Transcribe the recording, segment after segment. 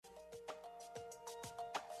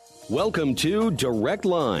Welcome to Direct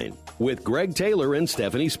Line with Greg Taylor and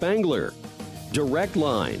Stephanie Spangler. Direct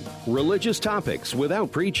Line, religious topics without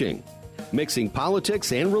preaching, mixing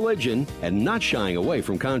politics and religion and not shying away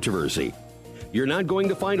from controversy. You're not going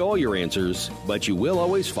to find all your answers, but you will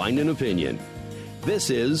always find an opinion. This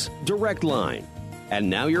is Direct Line. And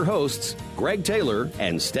now your hosts, Greg Taylor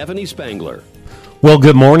and Stephanie Spangler. Well,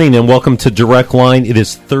 good morning and welcome to Direct Line. It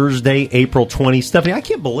is Thursday, April 20. Stephanie, I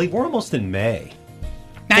can't believe we're almost in May.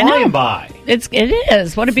 Flying by. It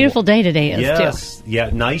is. What a beautiful day today is, yes. too.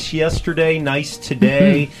 Yeah, nice yesterday, nice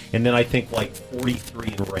today, and then I think like 43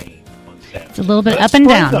 in rain on Saturday. It's a little bit up and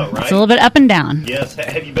down. Though, right? It's a little bit up and down. Yes.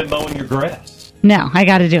 Have you been mowing your grass? No, I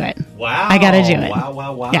got to do it. Wow. I got to do it.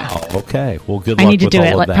 Wow. Yeah. Okay. Well, good luck I need to with do all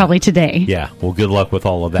it of that. probably today. Yeah. Well, good luck with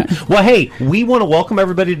all of that. Well, hey, we want to welcome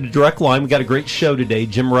everybody to Direct Line. We got a great show today.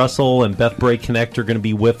 Jim Russell and Beth Bray Connect are going to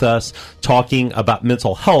be with us talking about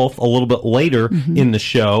mental health a little bit later in the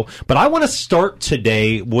show. But I want to start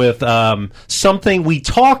today with something we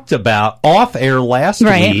talked about off air last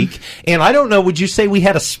week. And I don't know, would you say we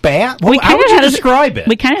had a spat? How would you describe it?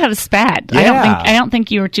 We kind of had a spat. Yeah. I don't think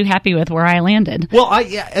you were too happy with where I landed. Well,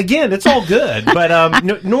 again, it's all good, but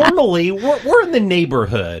normally we're in the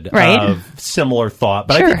neighborhood of similar thought,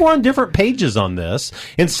 but I think we're on different pages on this.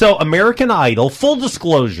 And so American Idol, full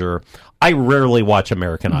disclosure, I rarely watch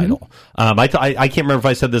American Idol. I can't remember if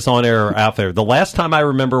I said this on air or out there. The last time I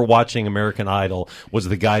remember watching American Idol was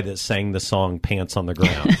the guy that sang the song Pants on the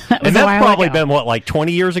Ground. And that's probably been, like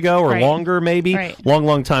 20 years ago or longer maybe?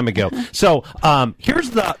 Long time ago. So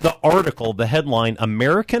here's the article, the headline,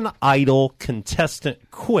 American Idol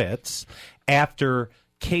contestant quits after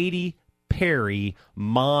Katy Perry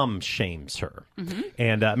mom shames her.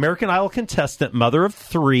 And American Idol contestant, mother of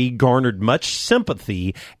three, garnered much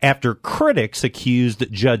sympathy after critics accused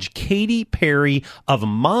Judge Katy Perry of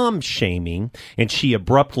mom shaming, and she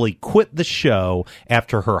abruptly quit the show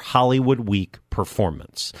after her Hollywood Week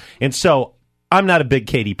performance. And so I'm not a big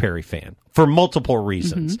Katy Perry fan for multiple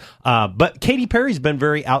reasons. But Katy Perry's been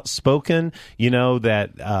very outspoken,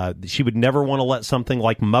 that she would never want to let something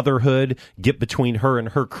like motherhood get between her and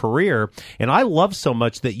her career. And I love so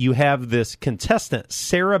much that you have this contestant,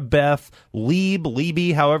 Sarah Beth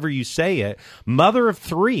Liebe, however you say it, mother of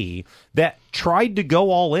three, that tried to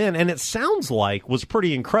go all in, and it sounds like was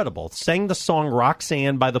pretty incredible. Sang the song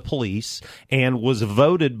Roxanne by the Police and was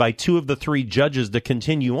voted by two of the three judges to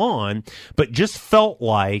continue on, but just felt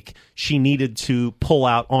like she needed to pull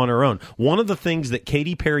out on her own. One of the things that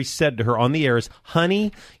Katy Perry said to her on the air is,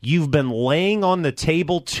 honey, you've been laying on the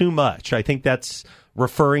table too much. I think that's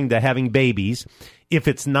referring to having babies. If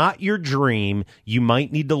it's not your dream, you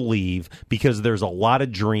might need to leave because there's a lot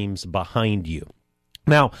of dreams behind you.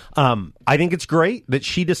 Now, I think it's great that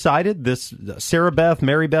she decided, this Sarah Beth,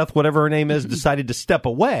 Mary Beth, whatever her name is, decided to step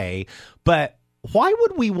away. But why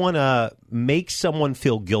would we want to make someone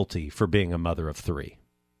feel guilty for being a mother of three?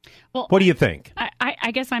 Well, what do you think?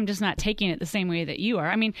 I guess I'm just not taking it the same way that you are.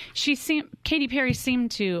 I mean, Katy Perry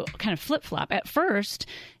seemed to kind of flip-flop. At first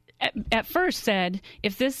said,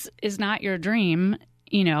 if this is not your dream,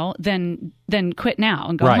 then quit now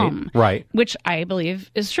and go home. Right. Which I believe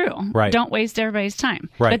is true. Right. Don't waste everybody's time.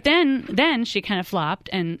 Right. But then she kind of flopped,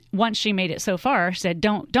 and once she made it so far, said,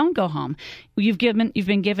 don't go home. You've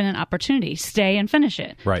been given an opportunity. Stay and finish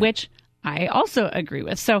it. Right. Which I also agree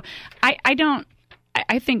with. So I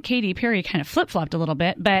think Katy Perry kind of flip-flopped a little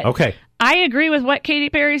bit, but I agree with what Katy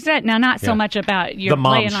Perry said. Now, not so much about you're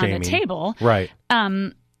laying on the table. Right.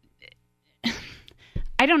 I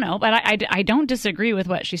don't know, but I don't disagree with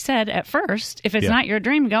what she said at first. If it's not your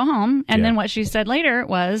dream, go home. And then what she said later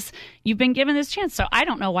was, you've been given this chance. So I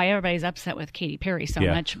don't know why everybody's upset with Katy Perry so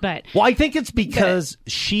much. But well, I think it's because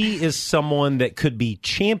she is someone that could be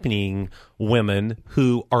championing women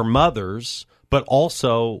who are mothers but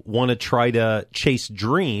also want to try to chase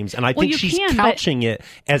dreams. And I think she's couching it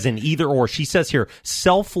as an either or. She says here,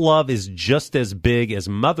 self-love is just as big as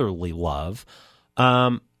motherly love.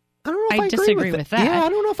 I don't know if I disagree with that. Yeah, I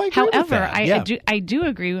don't know if I agree with that. However, I do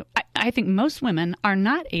agree. I think most women are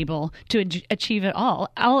not able to achieve it all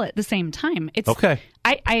at the same time. It's okay.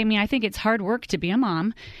 I mean, I think it's hard work to be a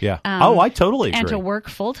mom. Yeah. I totally agree. And to work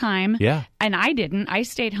full time. Yeah. And I didn't. I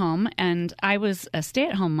stayed home, and I was a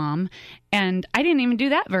stay-at-home mom, and I didn't even do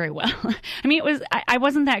that very well. I mean, I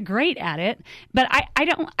wasn't that great at it, but I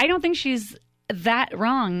don't think she's that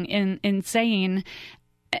wrong in saying.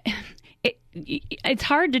 It's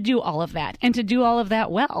hard to do all of that and to do all of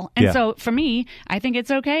that well. And so for me, I think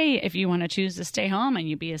it's okay if you want to choose to stay home and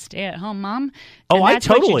you be a stay-at-home mom. Oh, I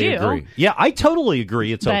totally agree. Yeah, I totally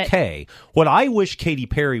agree. It's okay. What I wish Katy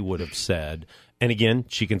Perry would have said, and again,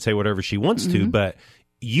 she can say whatever she wants to, but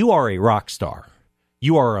you are a rock star.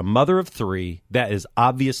 You are a mother of 3. That is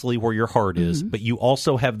obviously where your heart is, but you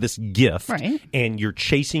also have this gift, right, and you're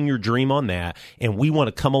chasing your dream on that, and we want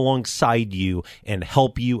to come alongside you and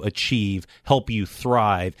help you achieve, help you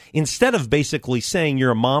thrive, instead of basically saying you're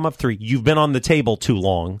a mom of 3, you've been on the table too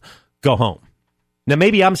long, go home. Now,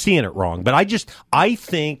 maybe I'm seeing it wrong, but I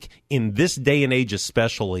think in this day and age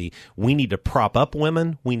especially, we need to prop up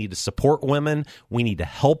women. We need to support women. We need to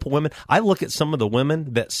help women. I look at some of the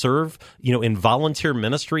women that serve, in volunteer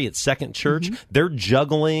ministry at Second Church. They're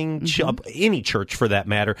juggling, any church for that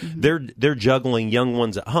matter. They're juggling young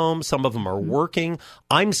ones at home. Some of them are working.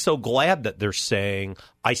 I'm so glad that they're saying,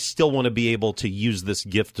 I still want to be able to use this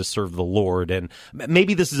gift to serve the Lord. And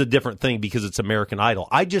maybe this is a different thing because it's American Idol.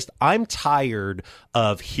 I'm tired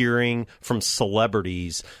of hearing from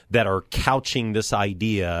celebrities that are couching this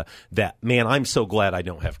idea that, man, I'm so glad I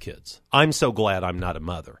don't have kids. I'm so glad I'm not a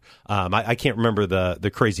mother. I can't remember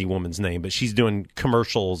the crazy woman's name, but she's doing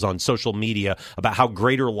commercials on social media about how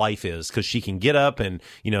great her life is because she can get up and,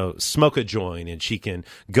 smoke a joint, and she can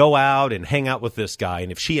go out and hang out with this guy.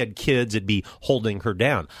 And if she had kids, it'd be holding her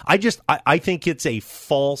down. I think it's a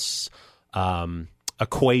false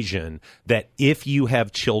equation that if you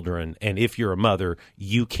have children and if you're a mother,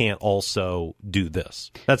 you can't also do this.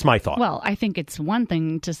 That's my thought. Well, I think it's one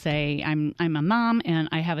thing to say I'm a mom and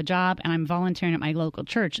I have a job and I'm volunteering at my local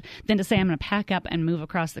church than to say I'm going to pack up and move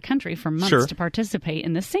across the country for months to participate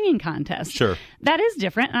in the singing contest. Sure. That is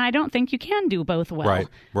different, and I don't think you can do both well. Right.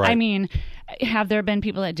 I mean, have there been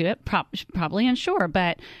people that do it? Probably, and sure,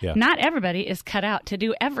 but not everybody is cut out to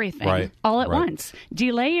do everything all at once.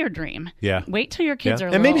 Delay your dream. Yeah. Wait till your kids are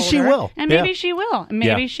a and little maybe older, she will. And maybe she will. And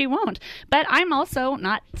maybe she won't. But I'm also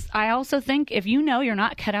not. I also think if you know you're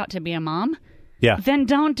not cut out to be a mom, then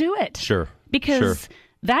don't do it. Sure. Because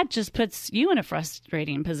that just puts you in a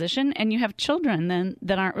frustrating position, and you have children then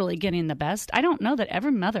that aren't really getting the best. I don't know that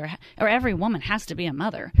every mother or every woman has to be a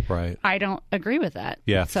mother. Right. I don't agree with that.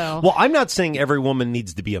 Yeah. So, well, I'm not saying every woman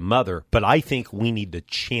needs to be a mother, but I think we need to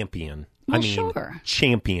champion.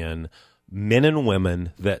 Champion men and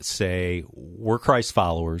women that say we're Christ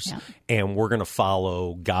followers and we're going to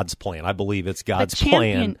follow God's plan. I believe it's God's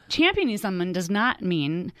plan. Championing someone does not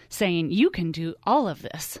mean saying you can do all of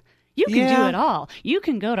this. You can do it all. You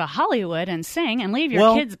can go to Hollywood and sing and leave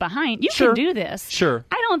your kids behind. You can do this. Sure.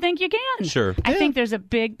 I don't think you can. Sure. I think there's a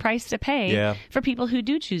big price to pay for people who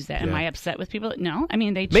do choose that. Am I upset with people? No. I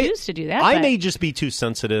mean, they choose to do that. I may just be too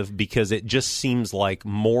sensitive because it just seems like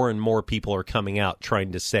more and more people are coming out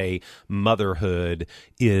trying to say motherhood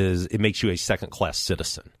it makes you a second-class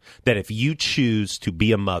citizen. That if you choose to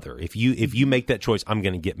be a mother, if you make that choice, I'm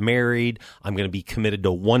going to get married, I'm going to be committed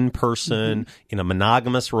to one person in a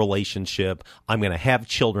monogamous relationship, I'm going to have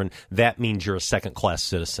children, that means you're a second-class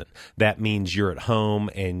citizen. That means you're at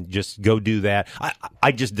home and just go do that.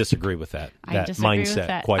 I just disagree with that mindset, with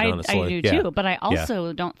that. Quite honestly. I do too, but I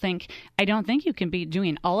also don't think you can be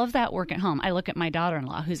doing all of that work at home. I look at my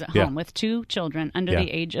daughter-in-law who's at home with 2 children under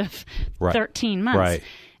the age of 13 months. Right.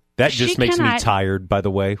 That just makes me tired, by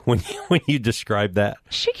the way, when you describe that.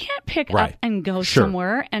 She can't pick up and go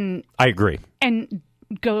somewhere and I agree. And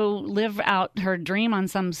go live out her dream on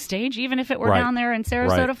some stage, even if it were down there in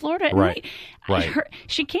Sarasota, Florida. Right.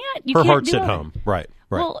 She can't. Her heart's at home. Right.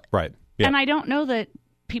 Well, right. Yeah. And I don't know that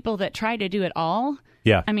people that try to do it all.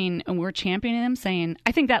 Yeah. I mean, and we're championing them, saying,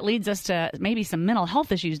 I think that leads us to maybe some mental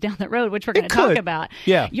health issues down the road, which we're going to talk about.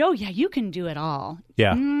 Yeah. You can do it all.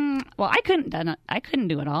 Yeah. Well, I couldn't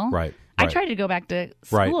do it all. Right. I tried to go back to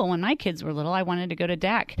school when my kids were little. I wanted to go to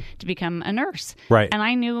DAC to become a nurse. Right. And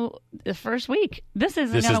I knew the first week, this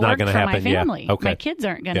isn't going to work for my family. Yeah. Okay. My kids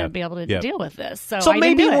aren't going to be able to deal with this. So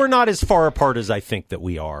maybe we're not as far apart as I think that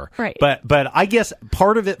we are. Right. But I guess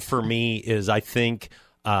part of it for me is I think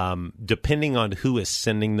depending on who is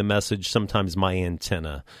sending the message, sometimes my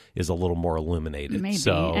antenna is a little more illuminated. Maybe.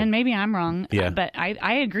 And maybe I'm wrong. But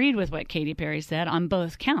I agreed with what Katy Perry said on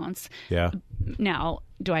both counts. Yeah. Now,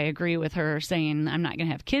 do I agree with her saying I'm not going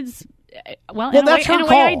to have kids? Well, that's her call. In a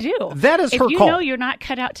way, I do. That is her call. If you know you're not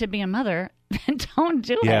cut out to be a mother, then don't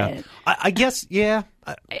do it. I guess, yeah.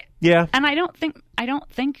 And I don't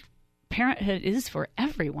think parenthood is for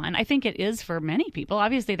everyone. I think it is for many people.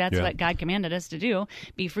 Obviously, that's what God commanded us to do,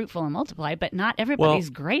 be fruitful and multiply, but not everybody's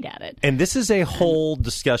great at it. And this is a whole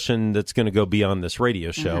discussion that's going to go beyond this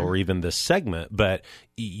radio show or even this segment, but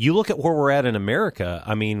you look at where we're at in America,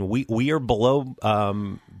 I mean, we are below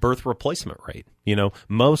birth replacement rate.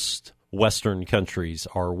 Most Western countries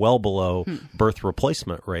are well below birth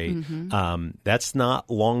replacement rate. That's not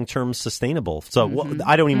long-term sustainable. So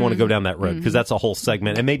I don't even want to go down that road because that's a whole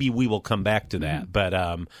segment, and maybe we will come back to that. But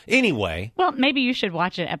anyway. Well, maybe you should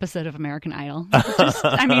watch an episode of American Idol.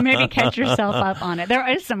 Maybe catch yourself up on it. There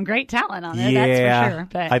is some great talent on it, that's for sure.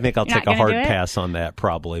 But I think I'll take a hard pass on that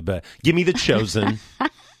probably. But give me The Chosen.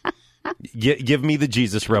 Give me the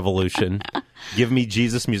Jesus Revolution. Give me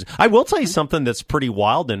Jesus music. I will tell you something that's pretty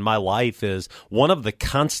wild in my life is one of the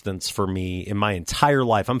constants for me in my entire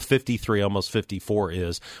life. I'm 53, almost 54,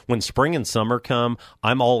 is when spring and summer come,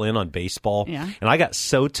 I'm all in on baseball. Yeah. And I got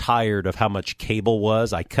so tired of how much cable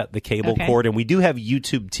was. I cut the cable cord, and we do have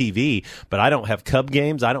YouTube TV, but I don't have Cub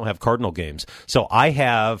games. I don't have Cardinal games. So I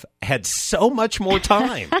have had so much more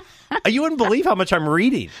time. You wouldn't believe how much I'm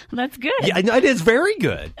reading. That's good. Yeah, it is very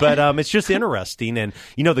good, but it's just interesting. And,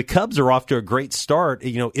 the Cubs are off to a great start.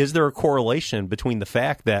 Is there a correlation between the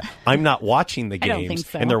fact that I'm not watching the games I don't think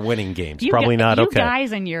so. and they're winning games? Probably not. You Okay.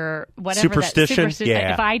 guys and your whatever superstition.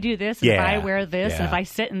 Yeah. If I do this, if I wear this, and if I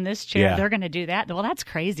sit in this chair, they're going to do that. Well, that's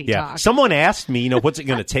crazy talk. Someone asked me, what's it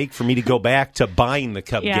going to take for me to go back to buying the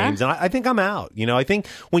Cub games? And I think I'm out. I think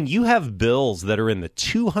when you have bills that are in the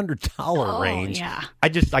 $200 range,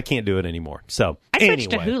 I can't do it anymore. So I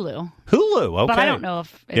switched to Hulu. Hulu, okay. But I don't know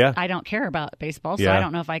if I don't care about baseball, so I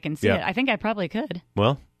don't know if I can see it. I think I probably could.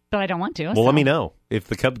 Well, but I don't want to. Well, let me know if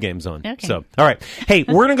the Cub game's on. Okay. So, all right. Hey,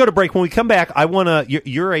 we're going to go to break. When we come back, I want to,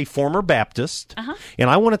 you're a former Baptist, and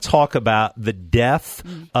I want to talk about the death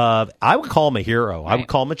of, I would call him a hero. Right. I would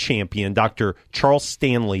call him a champion. Dr. Charles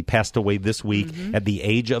Stanley passed away this week at the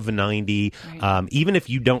age of 90. Right. Even if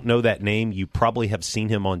you don't know that name, you probably have seen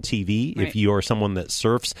him on TV if you are someone that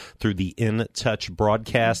surfs through the In Touch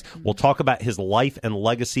broadcast. We'll talk about his life and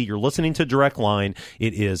legacy. You're listening to Direct Line.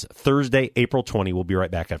 It is Thursday, April 20. We'll be right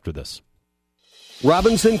back after this.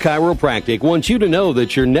 Robinson Chiropractic wants you to know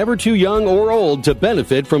that you're never too young or old to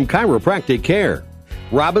benefit from chiropractic care.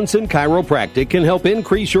 Robinson Chiropractic can help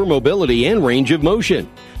increase your mobility and range of motion.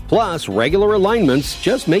 Plus, regular alignments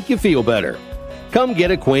just make you feel better. Come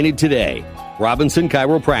get acquainted today. Robinson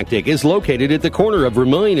Chiropractic is located at the corner of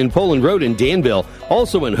Vermillion and Poland Road in Danville,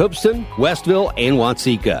 also in Hoopeston, Westville, and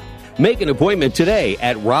Watseka. Make an appointment today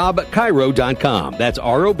at robchiro.com. That's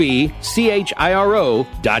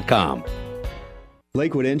ROBCHIRO.com.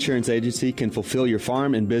 Lakewood Insurance Agency can fulfill your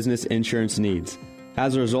farm and business insurance needs.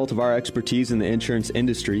 As a result of our expertise in the insurance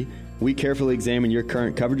industry, we carefully examine your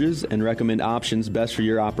current coverages and recommend options best for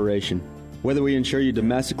your operation. Whether we insure you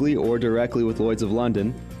domestically or directly with Lloyd's of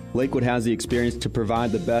London, Lakewood has the experience to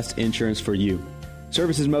provide the best insurance for you.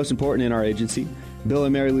 Service is most important in our agency. Bill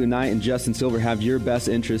and Mary Lou Knight and Justin Silver have your best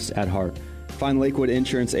interests at heart. Find Lakewood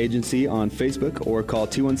Insurance Agency on Facebook or call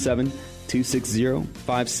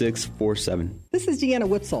 217-260-5647. This is Deanna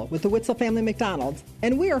Witzel with the Witzel Family McDonald's,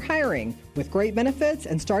 and we are hiring. With great benefits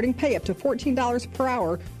and starting pay up to $14 per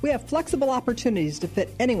hour, we have flexible opportunities to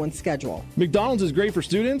fit anyone's schedule. McDonald's is great for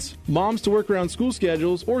students, moms to work around school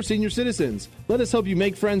schedules, or senior citizens. Let us help you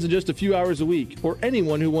make friends in just a few hours a week, or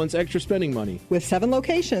anyone who wants extra spending money. With 7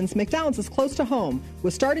 locations, McDonald's is close to home,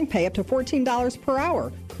 with starting pay up to $14 per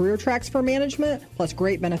hour, career tracks for management, plus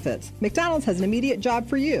great benefits. McDonald's has an immediate job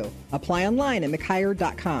for you. Apply online at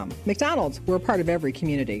mchire.com. McDonald's, we're part of every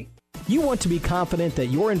community. You want to be confident that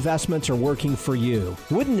your investments are working for you.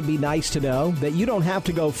 Wouldn't it be nice to know that you don't have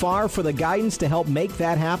to go far for the guidance to help make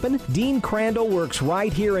that happen? Dean Crandall works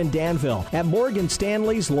right here in Danville at Morgan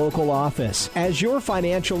Stanley's local office. As your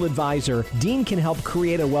financial advisor, Dean can help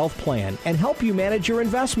create a wealth plan and help you manage your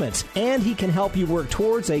investments. And he can help you work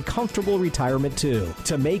towards a comfortable retirement too.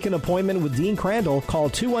 To make an appointment with Dean Crandall, call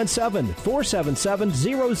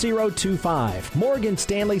 217-477-0025. Morgan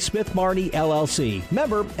Stanley Smith Barney, LLC.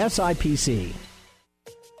 Member SIPC.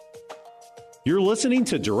 You're listening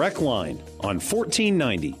to Direct Line on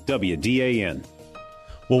 1490 WDAN.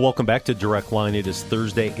 Well, welcome back to Direct Line. It is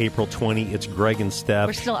Thursday, April 20. It's Greg and Steph.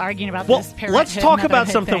 We're still arguing about this parenthood. Let's talk about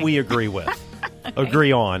something thing. we agree with.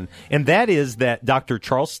 Agree on. And that is that Dr.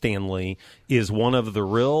 Charles Stanley is one of the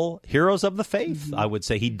real heroes of the faith, I would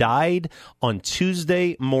say. He died on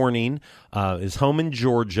Tuesday morning, his home in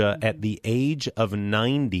Georgia, at the age of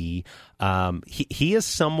 90. He is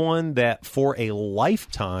someone that for a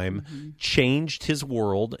lifetime changed his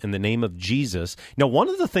world in the name of Jesus. Now, one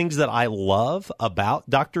of the things that I love about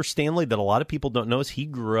Dr. Stanley that a lot of people don't know is he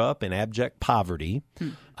grew up in abject poverty.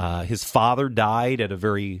 His father died at a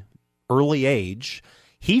very early age.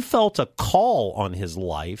 He felt a call on his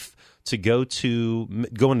life to go into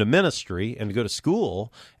ministry and to go to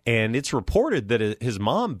school. And it's reported that his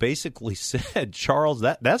mom basically said, Charles,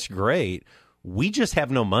 that's great. we just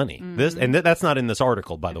have no money. That's not in this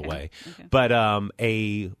article, by the way. Okay. But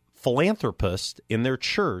a philanthropist in their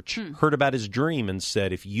church heard about his dream and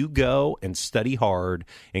said, if you go and study hard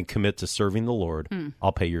and commit to serving the Lord,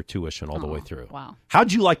 I'll pay your tuition all the way through. Wow.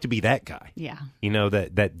 How'd you like to be that guy? Yeah.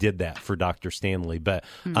 That did that for Dr. Stanley. But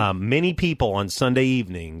many people on Sunday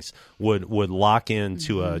evenings would lock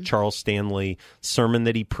into a Charles Stanley sermon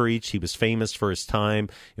that he preached. He was famous for his time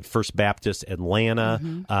at First Baptist Atlanta.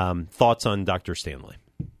 Thoughts on Dr. Stanley?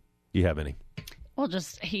 Do you have any? Well,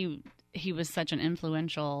 just he was such an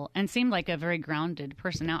influential and seemed like a very grounded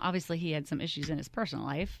person. Now, obviously, he had some issues in his personal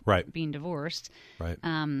life, right? Being divorced, right?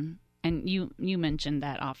 And you mentioned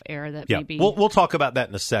that off air that maybe we'll talk about that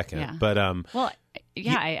in a second. Yeah. But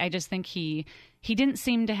I just think he didn't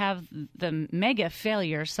seem to have the mega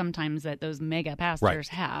failure sometimes that those mega pastors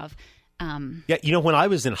have. When I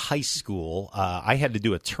was in high school, I had to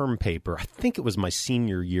do a term paper. I think it was my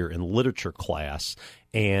senior year in literature class.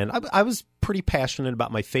 And I was pretty passionate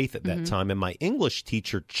about my faith at that time. And my English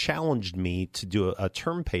teacher challenged me to do a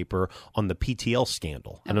term paper on the PTL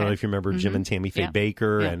scandal. I don't know if you remember Jim and Tammy Faye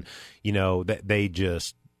Baker. And, that they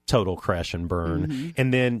just total crash and burn.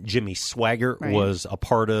 And then Jimmy Swaggart was a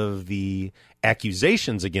part of the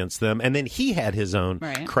accusations against them, and then he had his own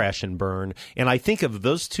crash and burn. And I think of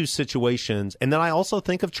those two situations, and then I also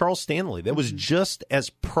think of Charles Stanley. That was just as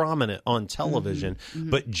prominent on television,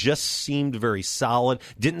 but just seemed very solid.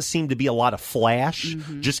 Didn't seem to be a lot of flash.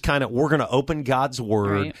 Just kind of, we're going to open God's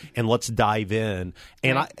Word and let's dive in.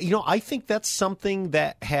 And I think that's something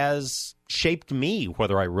that has shaped me,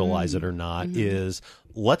 whether I realize it or not, is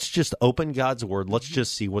let's just open God's Word. Let's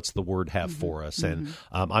just see what's the Word have for us. And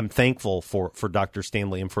I'm thankful for Dr.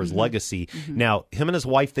 Stanley and for his legacy. Now, him and his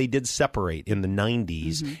wife, they did separate in the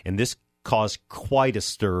 90s, and this caused quite a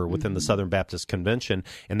stir within the Southern Baptist Convention,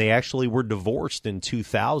 and they actually were divorced in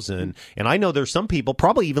 2000. And I know there's some people,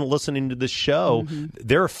 probably even listening to this show,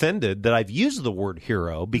 they're offended that I've used the word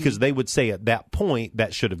hero, because they would say at that point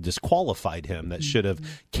that should have disqualified him, that should have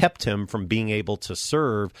kept him from being able to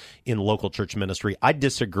serve in local church ministry. I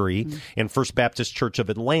disagree. And First Baptist Church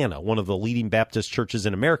of Atlanta, one of the leading Baptist churches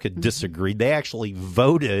in America, disagreed. They actually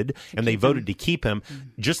voted, and they voted to keep him.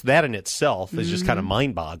 Just that in itself is just kind of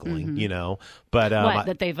mind-boggling, But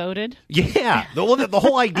that they voted? Yeah, the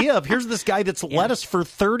whole idea of here's this guy that's led us for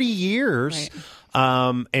 30 years,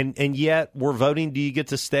 and yet we're voting. Do you get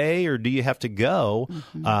to stay or do you have to go?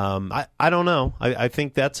 I don't know. I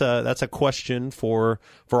think that's a question for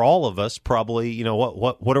all of us. Probably,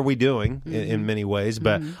 what are we doing in many ways?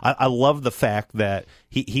 But I love the fact that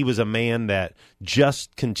he was a man that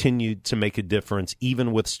just continued to make a difference,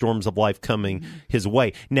 even with storms of life coming his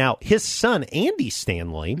way. Now, his son Andy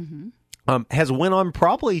Stanley has went on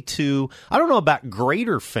probably to, I don't know about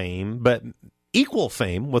greater fame, but equal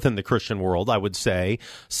fame within the Christian world, I would say.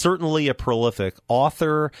 Certainly a prolific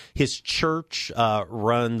author. His church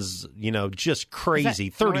runs, just crazy.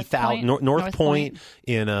 30,000 North Point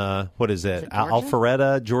in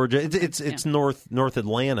Alpharetta, Georgia. It's North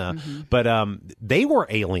Atlanta. But they were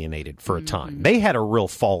alienated for a time. They had a real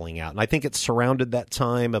falling out, and I think it surrounded that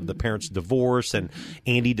time of the parents' divorce. And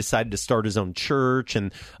Andy decided to start his own church,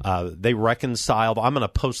 and they reconciled. I'm going to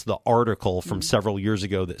post the article from several years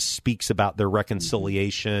ago that speaks about their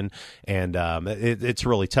reconciliation, and it's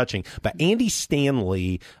really touching. But Andy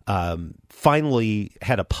Stanley finally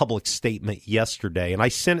had a public statement yesterday, and I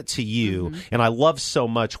sent it to you, and I love so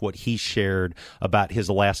much what he shared about his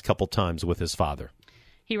last couple times with his father.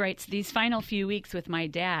 He writes, "These final few weeks with my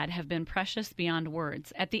dad have been precious beyond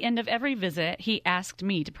words. At the end of every visit, he asked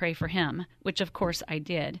me to pray for him, which of course I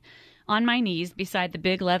did. On my knees beside the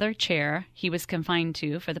big leather chair he was confined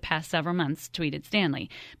to for the past several months," tweeted Stanley.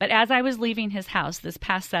 "But as I was leaving his house this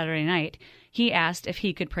past Saturday night, he asked if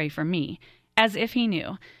he could pray for me, as if he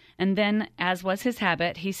knew. And then, as was his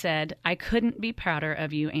habit, he said, 'I couldn't be prouder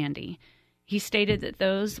of you, Andy.' He stated that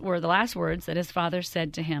those were the last words that his father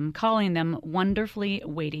said to him, calling them wonderfully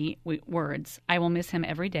weighty words. I will miss him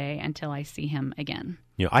every day until I see him again."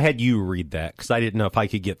 I had you read that because I didn't know if I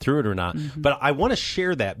could get through it or not. But I want to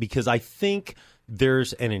share that because I think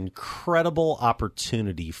there's an incredible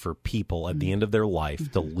opportunity for people at the end of their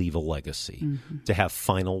life to leave a legacy, to have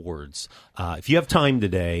final words. If you have time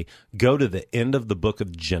today, go to the end of the book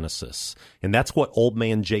of Genesis. And that's what old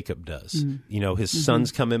man Jacob does. His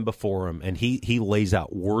sons come in before him, and he lays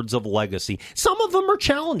out words of legacy. Some of them are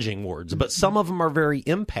challenging words, but some of them are very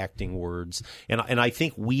impacting words. And I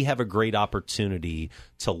think we have a great opportunity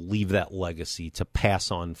to leave that legacy, to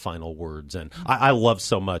pass on final words. And I love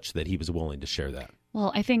so much that he was willing to share that.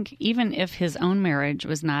 Well, I think even if his own marriage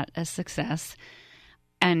was not a success,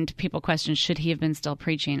 and people question, should he have been still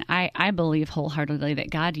preaching? I believe wholeheartedly that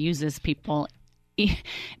God uses people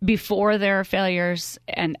before their failures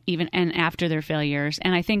and after their failures.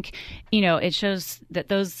 And I think, it shows that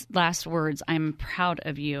those last words, I'm proud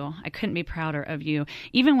of you. I couldn't be prouder of you.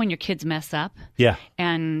 Even when your kids mess up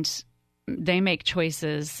and they make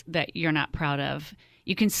choices that you're not proud of,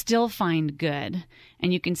 you can still find good,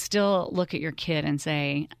 and you can still look at your kid and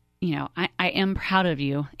say, I am proud of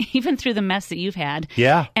you, even through the mess that you've had.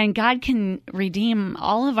 Yeah. And God can redeem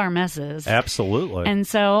all of our messes. Absolutely. And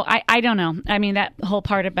so I don't know. I mean, that whole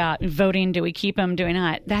part about voting, do we keep them, do we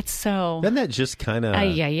not? That's so... Doesn't that just kind of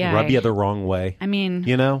rub you the wrong way? I mean...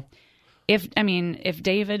 If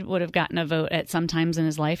David would have gotten a vote at some times in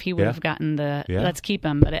his life, he would have gotten the let's keep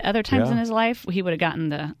him. But at other times in his life, he would have gotten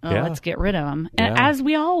the let's get rid of him, as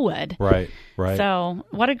we all would. Right. So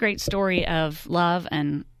what a great story of love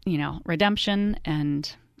and, redemption. And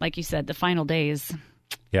like you said, the final days,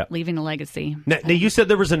 leaving a legacy. Now, you said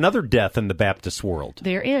there was another death in the Baptist world.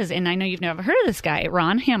 There is, and I know you've never heard of this guy,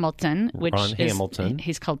 Ron Hamilton.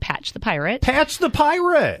 He's called Patch the Pirate. Patch the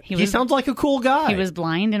Pirate. He sounds like a cool guy. He was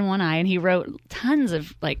blind in one eye, and he wrote tons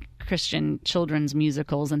of Christian children's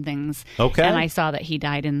musicals and things. Okay. And I saw that he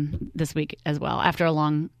died this week as well after a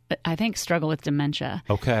long, I think, struggle with dementia.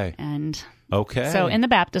 Okay. So in the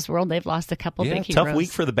Baptist world, they've lost a couple big heroes. Tough week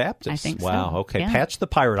for the Baptists. I think so. Wow. Okay. Yeah. Patch the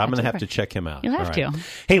Pirate. I'm going to have to check him out. You'll have to.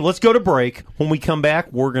 Hey, let's go to break. When we come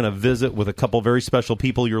back, we're going to visit with a couple very special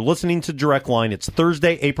people. You're listening to Direct Line. It's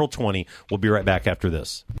Thursday, April 20. We'll be right back after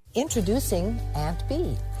this. Introducing Aunt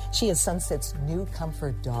Bee. She is Sunset's new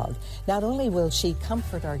comfort dog. Not only will she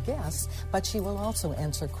comfort our guests, but she will also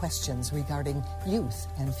answer questions regarding youth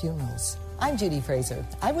and funerals. I'm Judy Fraser.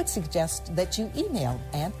 I would suggest that you email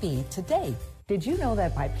Aunt Bee today. Did you know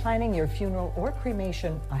that by planning your funeral or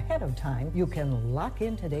cremation ahead of time, you can lock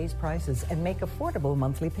in today's prices and make affordable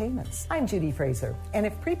monthly payments? I'm Judy Fraser, and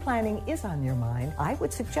if pre-planning is on your mind, I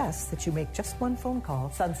would suggest that you make just one phone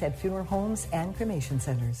call. Sunset Funeral Homes and Cremation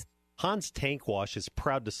Centers. Hans Tank Wash is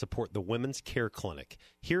proud to support the Women's Care Clinic.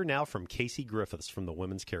 Hear now from Casey Griffiths from the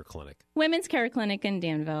Women's Care Clinic. Women's Care Clinic in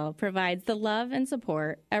Danville provides the love and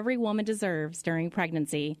support every woman deserves during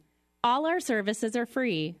pregnancy. All our services are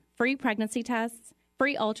free pregnancy tests,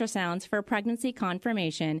 free ultrasounds for pregnancy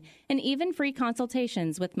confirmation, and even free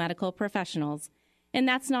consultations with medical professionals. And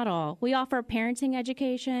that's not all. We offer parenting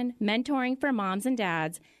education, mentoring for moms and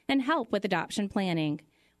dads, and help with adoption planning.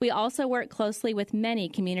 We also work closely with many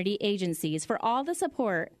community agencies for all the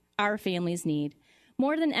support our families need.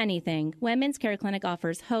 More than anything, Women's Care Clinic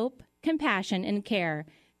offers hope, compassion, and care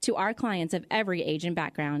to our clients of every age and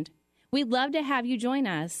background. We'd love to have you join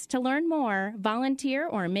us. To learn more, volunteer,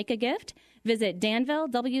 or make a gift, visit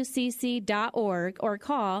danvillewcc.org or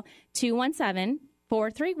call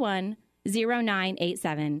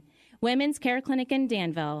 217-431-0987. Women's Care Clinic in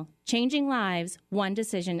Danville, changing lives one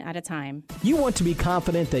decision at a time. You want to be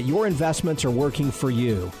confident that your investments are working for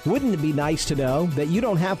you. Wouldn't it be nice to know that you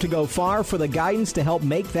don't have to go far for the guidance to help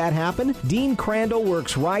make that happen? Dean Crandall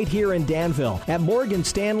works right here in Danville at Morgan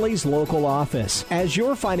Stanley's local office. As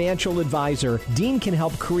your financial advisor, Dean can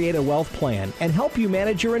help create a wealth plan and help you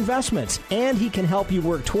manage your investments. And he can help you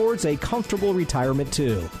work towards a comfortable retirement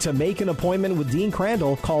too. To make an appointment with Dean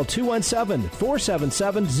Crandall, call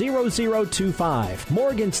 217-477-0025.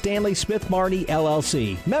 Morgan Stanley Smith Marnie,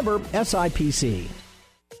 LLC. Member SIPC.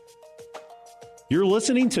 You're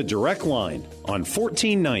listening to Direct Line on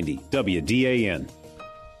 1490 WDAN.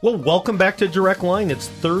 Well, welcome back to Direct Line. It's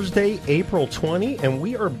Thursday, April 20, and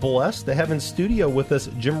we are blessed to have in studio with us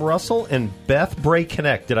Jim Russell and Beth Bray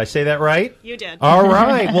Connect. Did I say that right? You did. All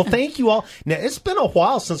right. Well, thank you all. Now, it's been a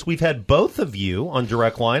while since we've had both of you on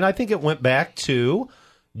Direct Line. I think it went back to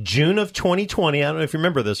June of 2020. I don't know if you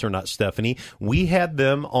remember this or not, Stephanie. We had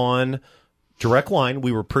them on Direct Line.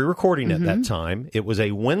 We were pre-recording at that time. It was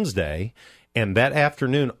a Wednesday. And that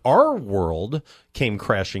afternoon, our world came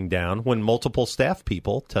crashing down when multiple staff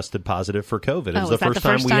people tested positive for COVID. It was the first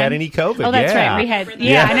time we had any COVID. Oh, that's right. We had.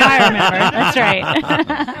 Yeah, I know. I remember. That's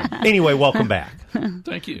right. Anyway, welcome back.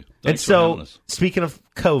 Thank you. Thanks for having us. Speaking of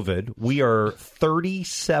COVID, we are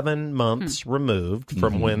 37 months removed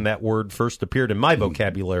from when that word first appeared in my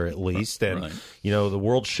vocabulary, at least. And, you know, the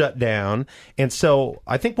world shut down. And so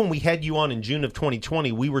I think when we had you on in June of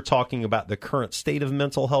 2020, we were talking about the current state of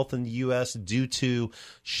mental health in the U.S. due to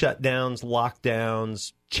shutdowns,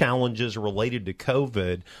 lockdowns, challenges related to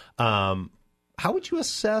COVID. How would you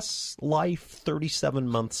assess life 37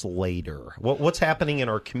 months later? What's happening in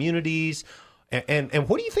our communities? And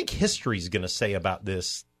what do you think history is going to say about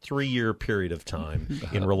this 3-year period of time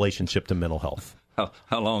in relationship to mental health?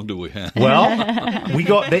 How long do we have? Well,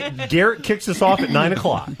 Garrett kicks us off at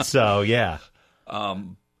 9:00. So yeah.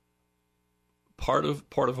 Part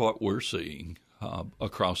of what we're seeing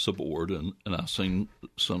across the board, and I've seen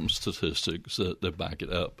some statistics that back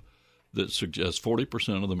it up, that suggest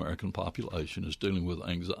 40% of the American population is dealing with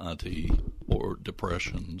anxiety or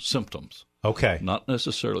depression symptoms. Okay. Not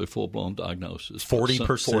necessarily full-blown diagnosis. 40%?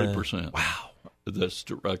 40%. Wow. That's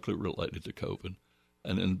directly related to COVID.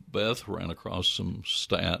 And then Beth ran across some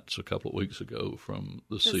stats a couple of weeks ago from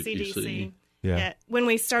the CDC. Yeah. When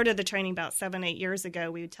we started the training about 7-8 years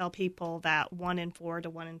ago, we would tell people that 1 in 4 to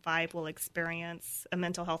 1 in 5 will experience a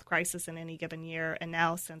mental health crisis in any given year. And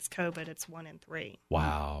now, since COVID, it's 1 in 3.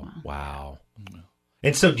 Wow.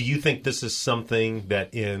 And so do you think this is something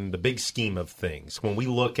that in the big scheme of things, when we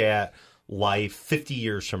look at life 50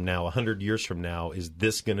 years from now, 100 years from now, is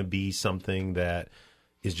this going to be something that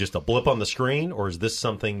is just a blip on the screen, or is this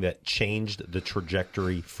something that changed the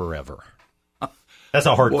trajectory forever? That's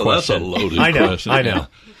a hard question. That's a loaded question. I know.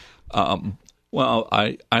 Well,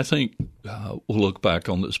 I think we'll look back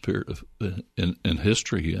on this period in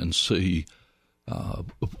history and see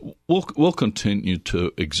we'll continue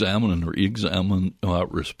to examine and re-examine our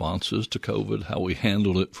responses to COVID, how we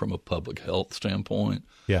handled it from a public health standpoint.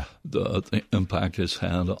 Yeah, the impact it's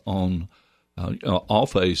had on all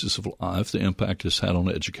phases of life. The impact it's had on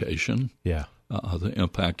education. Yeah, the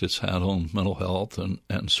impact it's had on mental health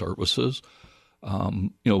and services.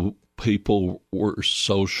 People were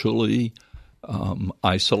socially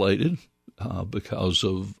isolated because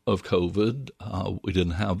of COVID. We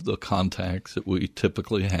didn't have the contacts that we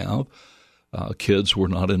typically have. Kids were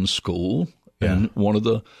not in school. Yeah. And one of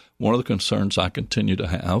the concerns I continue to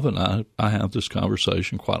have, and I have this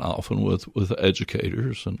conversation quite often with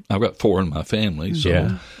educators, and I've got 4 in my family.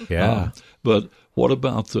 So, but what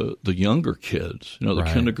about the younger kids? The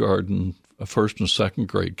kindergarten, first and second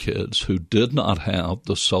grade kids who did not have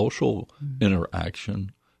the social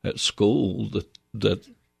interaction at school that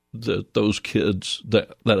those kids,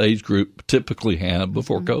 that age group typically had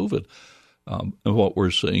before COVID. And what we're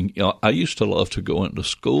seeing, I used to love to go into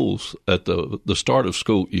schools at the start of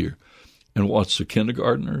school year and watch the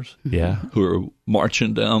kindergartners who are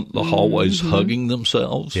marching down the hallways hugging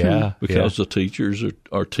themselves because the teachers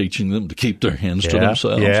are teaching them to keep their hands to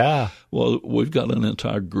themselves. Yeah. Well, we've got an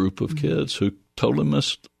entire group of kids who totally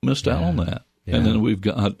missed out on that. Yeah. And then we've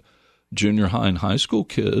got junior high and high school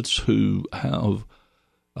kids who have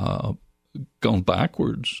gone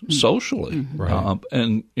backwards socially. Right.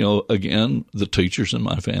 And, again, the teachers in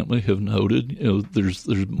my family have noted, there's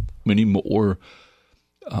many more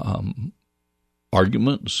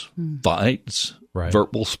arguments, fights,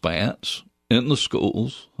 verbal spats in the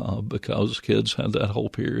schools because kids had that whole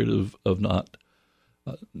period of not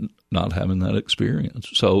having that experience.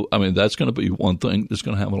 So, that's going to be one thing that's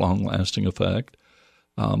going to have a long-lasting effect.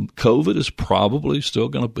 COVID is probably still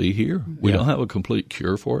going to be here. We don't have a complete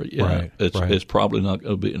cure for it yet. It's probably not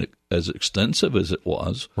going to be as extensive as it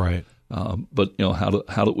was. Right. But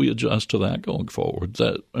how do we adjust to that going forward?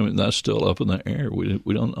 That's still up in the air.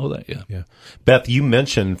 We don't know that yet. Yeah. Beth, you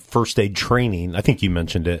mentioned first aid training. I think you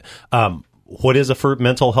mentioned it. What is a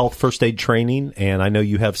mental health first aid training? And I know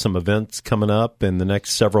you have some events coming up in the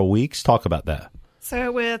next several weeks. Talk about that.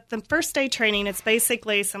 So with the first aid training, it's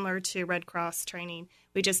basically similar to Red Cross training.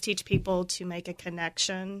 We just teach people to make a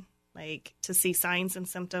connection, like to see signs and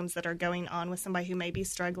symptoms that are going on with somebody who may be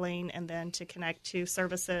struggling, and then to connect to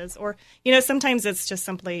services. Or, sometimes it's just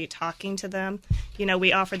simply talking to them.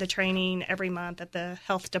 We offer the training every month at the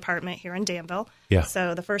health department here in Danville. Yeah.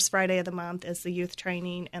 So the first Friday of the month is the youth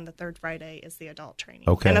training, and the third Friday is the adult training.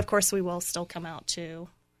 Okay. And, of course, we will still come out to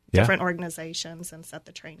different organizations and set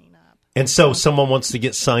the training up. And so someone wants to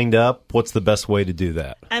get signed up. What's the best way to do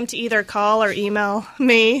that? To either call or email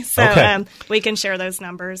me. So we can share those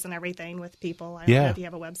numbers and everything with people. I don't know if you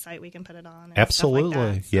have a website, we can put it on. Absolutely.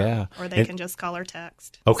 Like that, so. Or they can just call or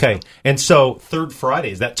text. Okay. So. And so third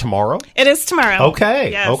Friday, is that tomorrow? It is tomorrow.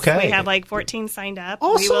 Okay. Yes. Okay. We have 14 signed up.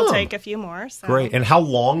 Awesome. We will take a few more. So. Great. And how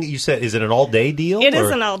long, you said, is it an all-day deal? It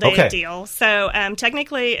is an all-day deal. So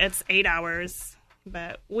technically it's 8 hours.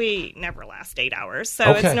 But we never last 8 hours.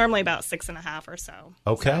 So it's normally about 6.5 or so.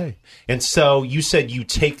 Okay. And so you said you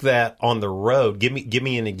take that on the road. Give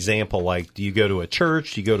me an example. Like, do you go to a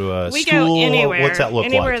church? Do you go to a school? We go anywhere. What's that look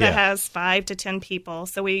like? Anywhere that has 5 to 10 people.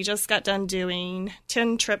 So we just got done doing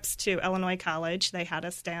 10 trips to Illinois College. They had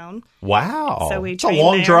us down. Wow. So we it's a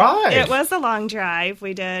long drive. It was a long drive.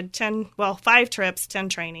 We did 5 trips, 10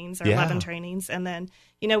 trainings, or 11 trainings. And then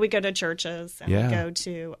we go to churches and we go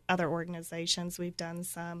to other organizations. We've done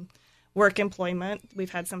some work employment.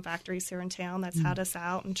 We've had some factories here in town that's had us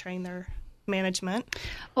out and train their management.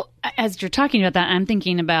 Well, as you're talking about that, I'm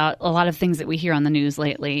thinking about a lot of things that we hear on the news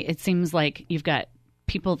lately. It seems like you've got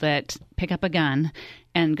people that pick up a gun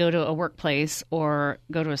and go to a workplace or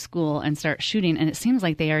go to a school and start shooting, and it seems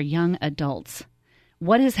like they are young adults.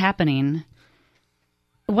 What is happening?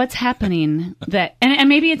 What's happening that, and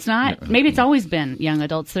maybe it's not, maybe it's always been young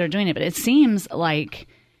adults that are doing it, but it seems like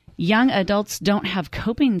young adults don't have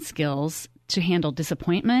coping skills to handle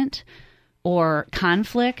disappointment or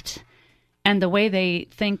conflict. And the way they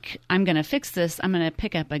think, I'm going to fix this, I'm going to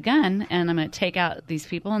pick up a gun and I'm going to take out these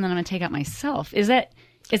people and then I'm going to take out myself. Is that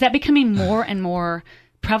becoming more and more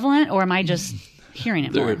prevalent, or am I just hearing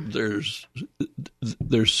it more?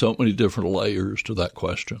 There's so many different layers to that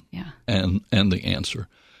question, and the answer.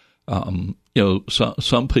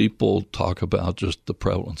 Some people talk about just the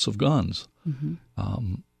prevalence of guns.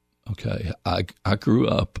 Mm-hmm. Okay, I grew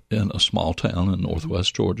up in a small town in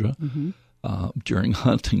northwest Georgia. Mm-hmm. During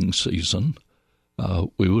hunting season,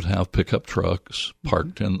 we would have pickup trucks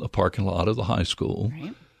parked in the parking lot of the high school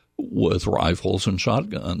with rifles and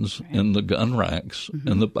shotguns in the gun racks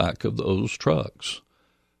in the back of those trucks.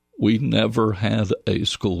 We never had a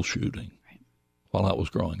school shooting while I was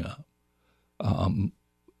growing up.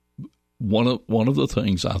 One of the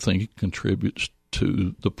things I think contributes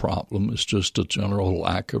to the problem is just a general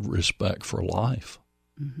lack of respect for life.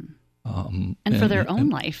 Mm-hmm. And for their own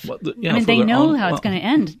life. They know how it's going to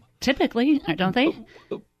end, typically, don't they?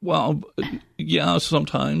 Well, yeah,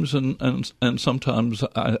 sometimes, and sometimes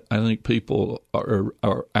I think people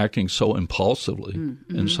are acting so impulsively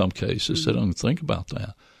in some cases they don't think about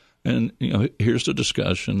that. And here's the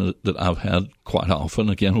discussion that I've had quite often,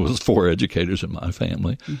 again, with 4 educators in my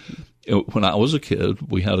family. Mm-hmm. When I was a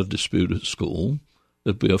kid, we had a dispute at school.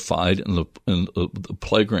 There'd be a fight in the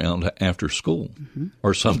playground after school,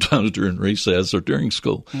 or sometimes during recess or during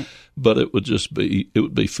school, but it would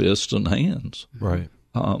be fists and hands, right?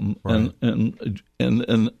 And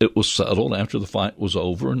it was settled after the fight was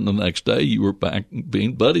over, and the next day you were back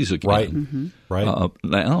being buddies again, right? Mm-hmm. Right.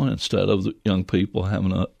 Now instead of the young people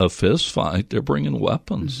having a fist fight, they're bringing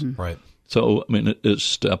weapons, right? So I mean, it's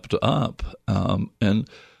stepped up, and.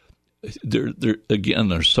 There again,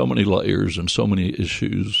 there's so many layers and so many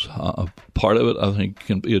issues. Part of it, I think,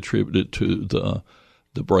 can be attributed to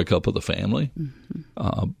the breakup of the family.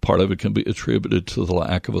 Mm-hmm. Part of it can be attributed to the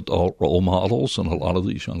lack of adult role models in a lot of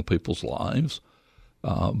these young people's lives.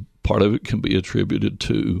 Part of it can be attributed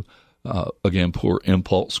to, again, poor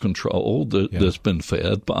impulse control that's been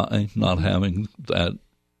fed by not having that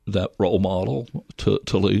role model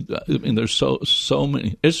to lead. I mean, there's so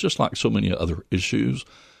many. It's just like so many other issues.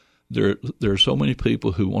 There are so many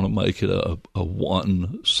people who want to make it a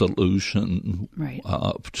one solution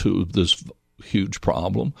to this huge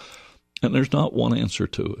problem, and there's not one answer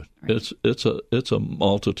to it. Right. It's a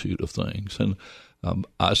multitude of things, and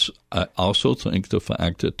I also think the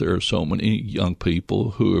fact that there are so many young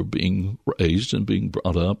people who are being raised and being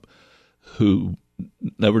brought up who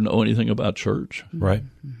never know anything about church. Right.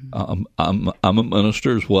 I'm a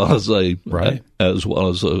minister as well as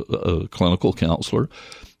a clinical counselor.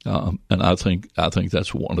 And I think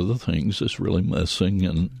that's one of the things that's really missing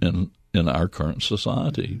in our current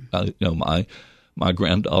society. My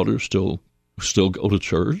granddaughters still go to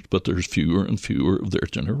church, but there's fewer and fewer of their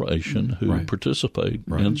generation who participate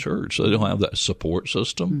in church. So they don't have that support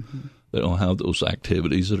system. Mm-hmm. They don't have those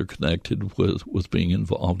activities that are connected with being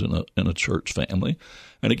involved in a church family.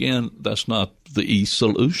 And again, that's not the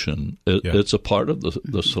solution. It's a part of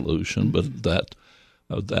the solution, but that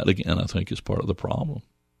again, I think, is part of the problem.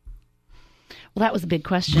 Well, that was a big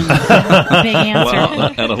question. Big answer.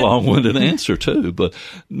 Well, and a long-winded answer, too. But,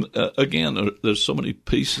 again, there's so many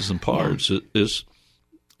pieces and parts. Yeah.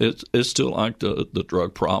 It's still like the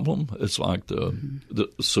drug problem. It's like the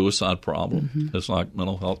suicide problem. Mm-hmm. It's like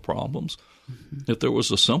mental health problems. Mm-hmm. If there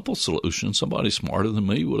was a simple solution, somebody smarter than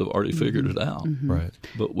me would have already figured it out. Mm-hmm. Right.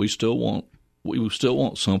 But we still want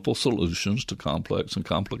simple solutions to complex and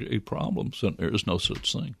complicated problems, and there is no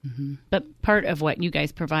such thing. Mm-hmm. But part of what you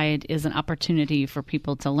guys provide is an opportunity for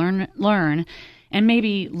people to learn, and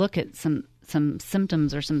maybe look at some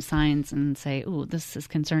symptoms or some signs and say, "Ooh, this is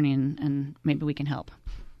concerning," and maybe we can help.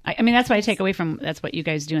 I mean, that's what I take away from that's what you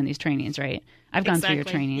guys do in these trainings, right? I've gone through your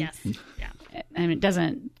training. Yes. Yeah. And it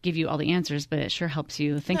doesn't give you all the answers, but it sure helps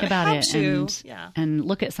you think about it and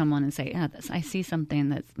look at someone and say, I see something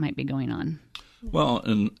that might be going on. Well,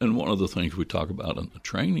 and one of the things we talk about in the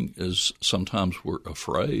training is sometimes we're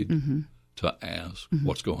afraid to ask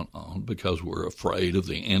what's going on because we're afraid of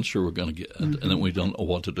the answer we're going to get, and then we don't know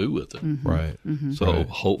what to do with it. Right. So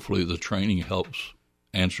hopefully the training helps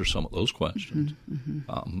answer some of those questions.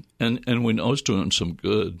 And we know it's doing some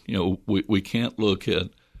good. We can't look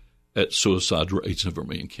at suicide rates in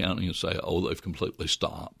Vermilion County and say, oh, they've completely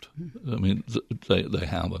stopped. I mean, they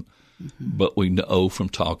haven't. But we know from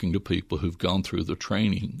talking to people who've gone through the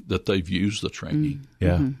training that they've used the training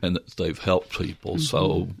and that they've helped people.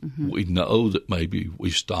 So we know that maybe we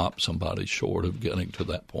stopped somebody short of getting to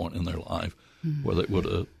that point in their life where they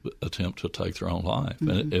would attempt to take their own life.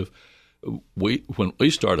 And when we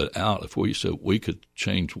started out, if we said we could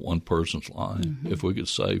change one person's life, if we could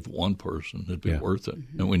save one person, it'd be worth it.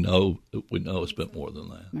 And we know it's been more than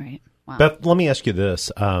that. Right. Wow. Beth, let me ask you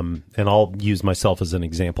this, and I'll use myself as an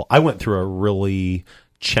example. I went through a really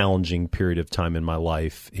challenging period of time in my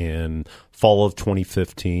life in fall of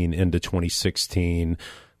 2015 into 2016.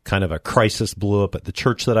 Kind of a crisis blew up at the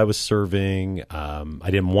church that I was serving. I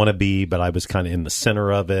didn't want to be, but I was kind of in the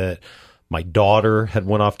center of it. My daughter had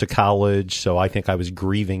went off to college, so I think I was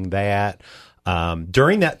grieving that.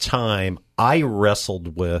 During that time, I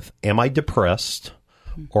wrestled with, am I depressed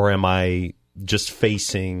or am I just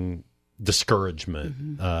facing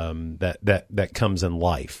discouragement that comes in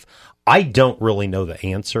life? I don't really know the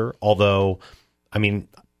answer, although, I mean,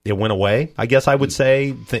 it went away, I guess I would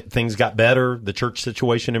say. Things got better. The church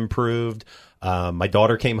situation improved. My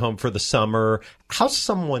daughter came home for the summer. How's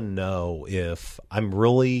someone know if I'm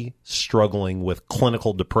really struggling with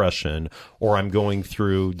clinical depression or I'm going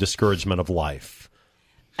through discouragement of life?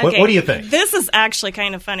 Okay, what do you think? This is actually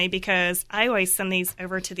kind of funny because I always send these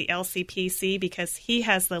over to the LCPC because he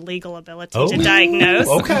has the legal ability to diagnose.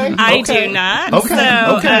 I do not.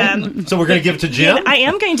 So we're going to give it to Jim? I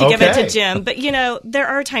am going to give it to Jim. But, there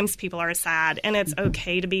are times people are sad, and it's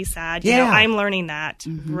okay to be sad. I'm learning that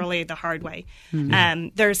really the hard way.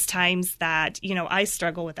 There's times that, I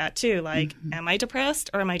struggle with that too. Like, am I depressed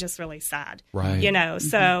or am I just really sad? Right.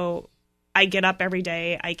 So I get up every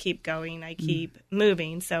day, I keep going, I keep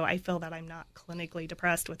moving, so I feel that I'm not clinically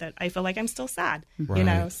depressed with it. I feel like I'm still sad,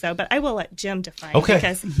 so, but I will let Jim define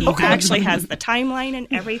because he actually has the timeline and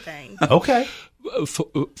everything.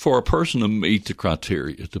 For a person to meet the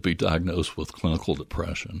criteria to be diagnosed with clinical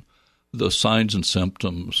depression, the signs and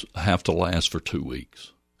symptoms have to last for 2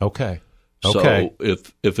 weeks. So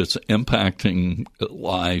if it's impacting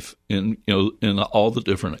life in all the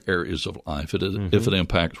different areas of life, if it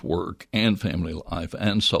impacts work and family life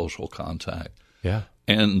and social contact,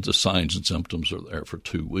 and the signs and symptoms are there for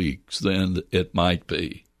 2 weeks, then it might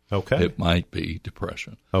be it might be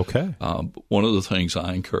depression. One of the things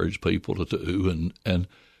I encourage people to do, and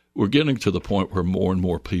we're getting to the point where more and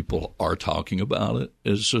more people are talking about it,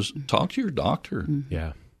 is just talk to your doctor.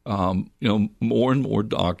 More and more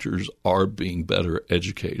doctors are being better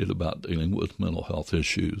educated about dealing with mental health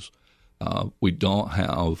issues. We do not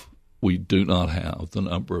have the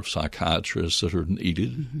number of psychiatrists that are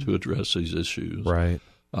needed to address these issues.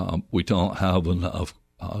 We don't have enough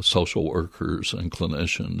social workers and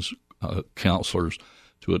clinicians, counselors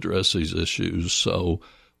to address these issues. So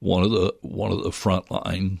one of the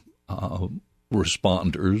frontline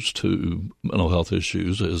responders to mental health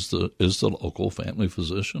issues is the local family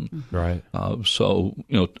physician. So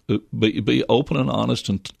be open and honest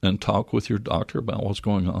and talk with your doctor about what's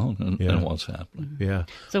going on and what's happening.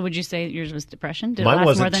 So would you say yours was depression? Did Mine it last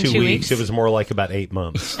wasn't more than 2 2 weeks. It was more like about 8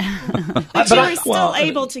 months. But you were still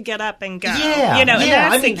able to get up and go. And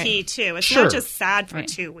that's the key too. It's not just sad for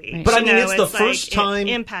 2 weeks. But I mean, it's the first time.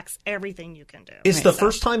 It impacts everything you can do. It's the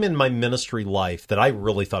first time in my ministry life that I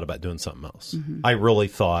really thought about doing something else. I really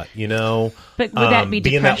thought, but would that be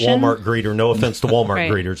being depression? that Walmart greeter, no offense to Walmart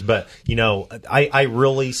greeters, but, I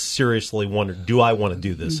really seriously wondered, do I want to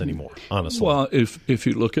do this anymore, honestly? Well, if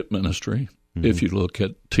you look at ministry, if you look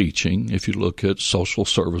at teaching, if you look at social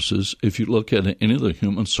services, if you look at any of the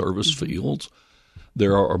human service fields,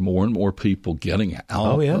 there are more and more people getting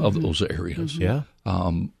out of those areas. There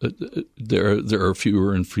are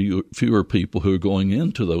fewer and fewer people who are going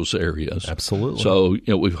into those areas. Absolutely. So,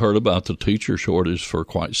 we've heard about the teacher shortage for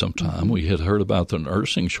quite some time. We had heard about the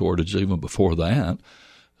nursing shortage even before that.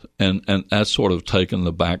 And that's sort of taken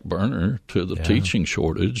the back burner to the teaching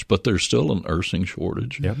shortage, but there's still a nursing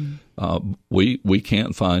shortage. We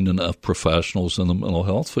can't find enough professionals in the mental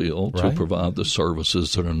health field to provide the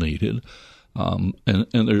services that are needed. And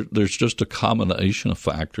there's just a combination of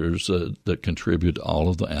factors that contribute to all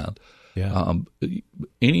of that.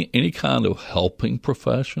 Any kind of helping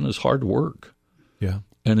profession is hard work.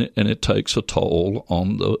 And it takes a toll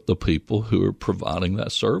on the people who are providing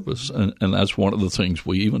that service. And that's one of the things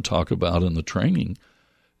we even talk about in the training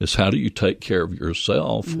is how do you take care of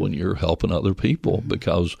yourself when you're helping other people?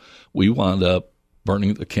 Because we wind up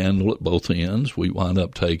burning the candle at both ends. We wind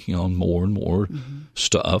up taking on more and more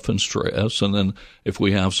stuff and stress. And then if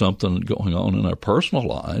we have something going on in our personal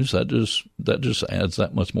lives, that just adds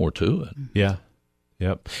that much more to it. Yeah.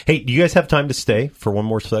 Yep. Hey, do you guys have time to stay for one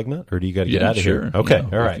more segment, or do you got to get out of here? Okay.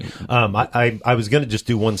 Yeah, all right. I was going to just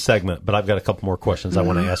do one segment, but I've got a couple more questions I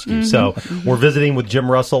want to ask you. So we're visiting with Jim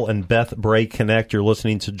Russell and Beth Bray Connect. You're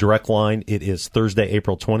listening to Direct Line. It is Thursday,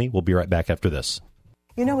 April 20. We'll be right back after this.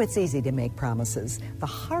 You know, it's easy to make promises. The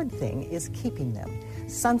hard thing is keeping them.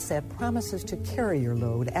 Sunset promises to carry your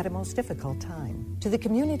load at a most difficult time. To the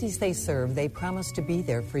communities they serve, they promise to be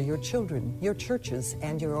there for your children, your churches,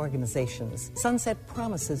 and your organizations. Sunset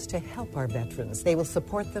promises to help our veterans. They will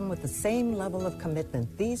support them with the same level of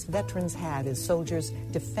commitment these veterans had as soldiers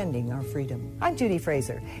defending our freedom. I'm Judy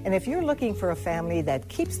Fraser, and if you're looking for a family that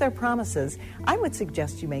keeps their promises, I would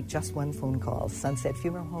suggest you make just one phone call. Sunset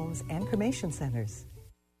Funeral Homes and Cremation Centers.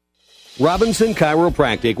 Robinson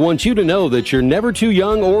Chiropractic wants you to know that you're never too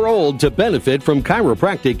young or old to benefit from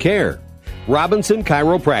chiropractic care. Robinson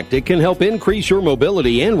Chiropractic can help increase your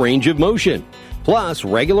mobility and range of motion. Plus,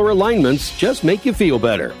 regular alignments just make you feel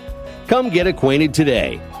better. Come get acquainted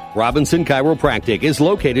today. Robinson Chiropractic is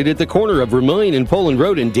located at the corner of Vermillion and Poland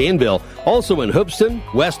Road in Danville, also in Hoopeston,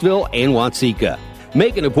 Westville, and Watseka.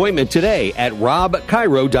 Make an appointment today at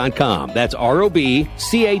robchiro.com. That's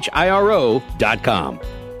ROBCHIRO.com.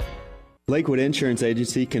 Lakewood Insurance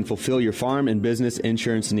Agency can fulfill your farm and business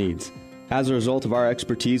insurance needs. As a result of our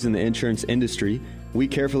expertise in the insurance industry, we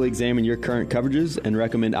carefully examine your current coverages and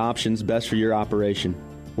recommend options best for your operation.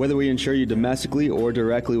 Whether we insure you domestically or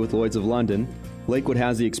directly with Lloyd's of London, Lakewood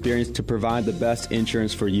has the experience to provide the best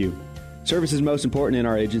insurance for you. Service is most important in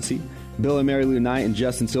our agency. Bill and Mary Lou Knight and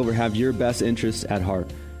Justin Silver have your best interests at heart.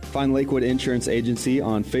 Find Lakewood Insurance Agency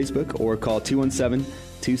on Facebook or call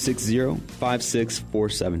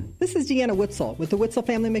 217-260-5647. This is Deanna Witzel with the Witzel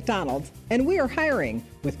Family McDonald's, and we are hiring.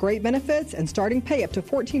 With great benefits and starting pay up to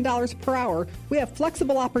 $14 per hour, we have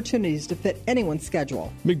flexible opportunities to fit anyone's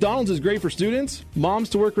schedule. McDonald's is great for students, moms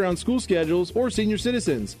to work around school schedules, or senior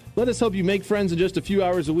citizens. Let us help you make friends in just a few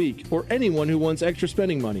hours a week, or anyone who wants extra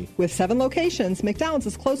spending money. With 7 locations, McDonald's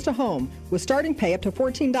is close to home, with starting pay up to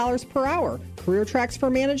 $14 per hour, career tracks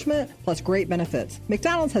for management, plus great benefits.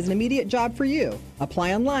 McDonald's has an immediate job for you.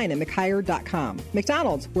 Apply online at mchire.com.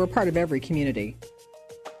 McDonald's, we're a part of every community.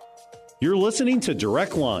 You're listening to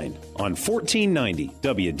Direct Line on 1490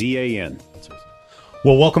 WDAN.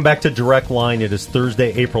 Well, welcome back to Direct Line. It is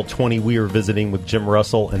Thursday, April 20. We are visiting with Jim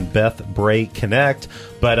Russell and Beth Bray Connect.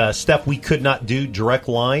 But, Steph, we could not do Direct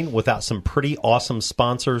Line without some pretty awesome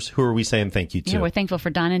sponsors. Who are we saying thank you to? Yeah, we're thankful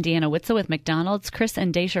for Don and Deanna Witzel with McDonald's, Chris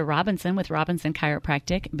and Daisha Robinson with Robinson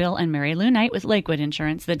Chiropractic, Bill and Mary Lou Knight with Lakewood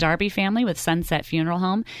Insurance, the Darby family with Sunset Funeral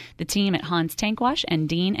Home, the team at Hans Tank Wash, and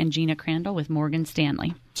Dean and Gina Crandall with Morgan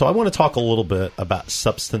Stanley. So I want to talk a little bit about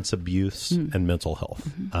substance abuse and mental health.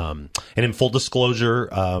 And in full disclosure,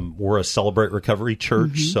 we're a Celebrate Recovery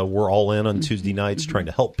church, so we're all in on Tuesday nights trying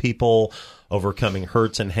to help people overcoming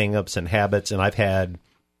hurts and hang-ups and habits. And I've had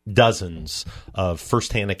dozens of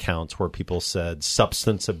firsthand accounts where people said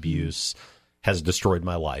substance abuse has destroyed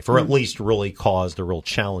my life, or at least really caused a real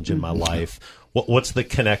challenge in my life. What's the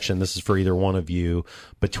connection, this is for either one of you,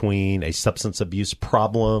 between a substance abuse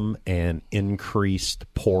problem and increased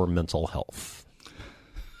poor mental health?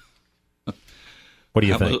 What do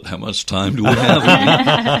you think? How much time do we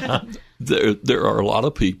have? There are a lot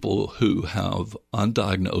of people who have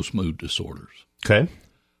undiagnosed mood disorders. Okay.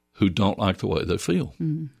 Who don't like the way they feel.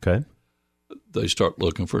 Okay. They start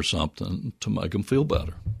looking for something to make them feel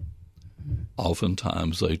better.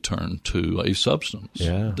 Oftentimes they turn to a substance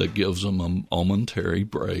that gives them a momentary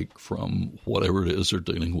break from whatever it is they're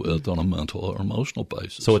dealing with on a mental or emotional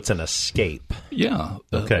basis. So it's an escape. Yeah.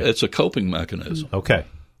 Okay. It's a coping mechanism. Okay.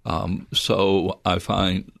 So I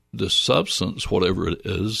find the substance, whatever it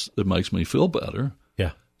is, it makes me feel better.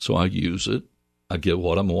 Yeah. So I use it. I get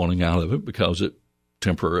what I'm wanting out of it because it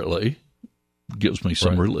temporarily gives me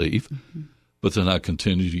some relief. But then I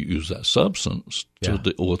continue to use that substance to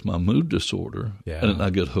deal with my mood disorder, and then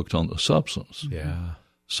I get hooked on the substance. Yeah.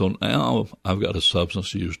 So now I've got a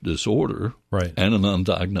substance use disorder and an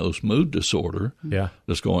undiagnosed mood disorder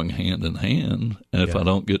that's going hand in hand. And if I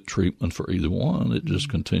don't get treatment for either one, it just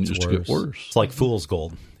continues to get worse. It's like fool's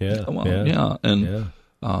gold. Yeah. Well, And,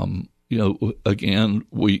 you know, again,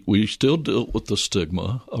 we still deal with the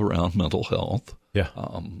stigma around mental health. Yeah.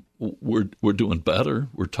 We're doing better.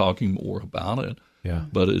 We're talking more about it. Yeah.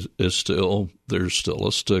 But there's still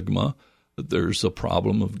a stigma. There's a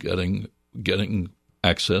problem of getting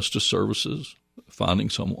access to services, finding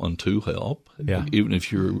someone to help. Yeah. Even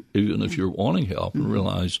if you're wanting help and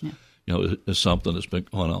realize it's something that's been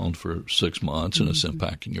going on for 6 months and it's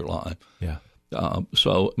impacting your life. Yeah.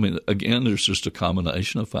 So, I mean, again, there's just a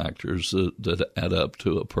combination of factors that add up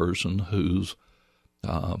to a person who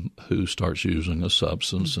starts using a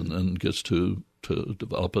substance and then gets to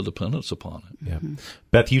develop a dependence upon it. Yeah.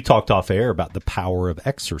 Beth, you talked off air about the power of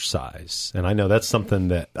exercise, and I know that's something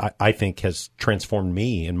that I think has transformed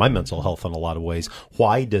me and my mental health in a lot of ways.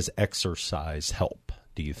 Why does exercise help,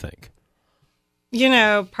 do you think?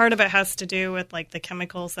 Part of it has to do with like the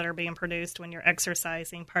chemicals that are being produced when you're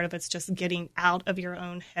exercising. Part of it's just getting out of your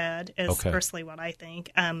own head is personally what I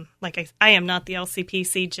think. I am not the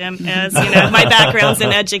LCPC, Jim is, my background's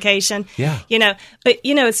in education, but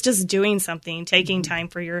it's just doing something, taking time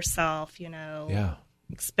for yourself,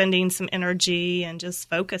 spending some energy and just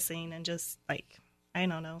focusing and just I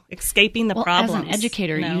don't know, escaping the problems. As an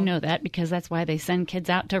educator, you know that because that's why they send kids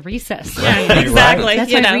out to recess. Right. Yeah, exactly.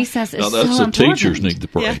 That's why recess is so important. That's the teachers need the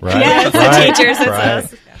break. Yeah, it's the teachers. It's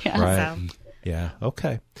us. Yeah. Right. So. Yeah.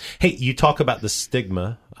 Okay. Hey, you talk about the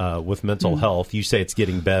stigma with mental health. You say it's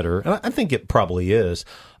getting better, and I think it probably is.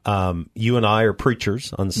 You and I are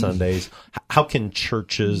preachers on Sundays. How can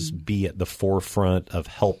churches be at the forefront of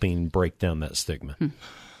helping break down that stigma?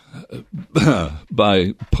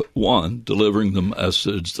 By one, delivering the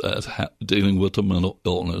message that dealing with a mental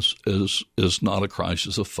illness is not a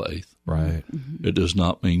crisis of faith. Right. It does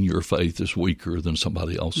not mean your faith is weaker than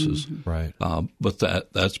somebody else's. Right. But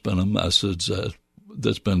that's been a message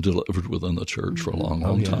that's been delivered within the church for a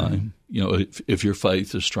long time. If your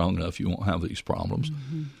faith is strong enough, you won't have these problems.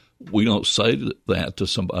 We don't say that to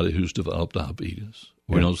somebody who's developed diabetes.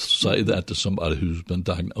 We don't say that to somebody who's been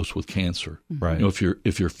diagnosed with cancer. Right. If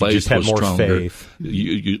your faith was stronger,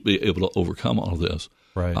 you'd be able to overcome all of this.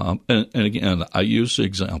 Right. And again, I use the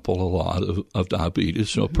example a lot of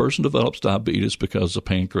diabetes. A person develops diabetes because the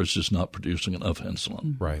pancreas is not producing enough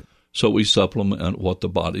insulin. Right. So we supplement what the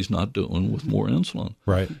body's not doing with more insulin.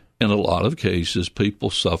 Right. In a lot of cases, people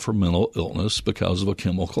suffer mental illness because of a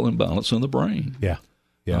chemical imbalance in the brain. Yeah.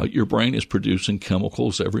 Yeah. Your brain is producing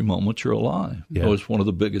chemicals every moment you're alive. Yeah. It's one of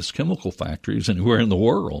the biggest chemical factories anywhere in the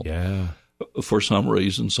world. Yeah. For some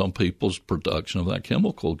reason, some people's production of that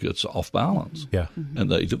chemical gets off balance. Yeah.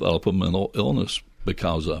 And they develop a mental illness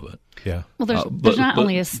because of it. Yeah. Well, there's not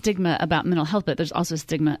only a stigma about mental health, but there's also a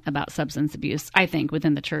stigma about substance abuse, I think,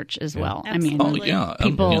 within the church as well. Absolutely. I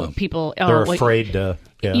mean, people they're afraid to.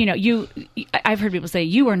 Yeah. I've heard people say,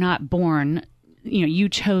 you are not born, you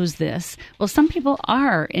chose this. Well, some people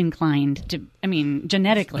are inclined to,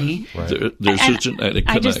 genetically. Right. There's a genetic connection.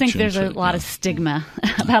 I just think there's a lot of stigma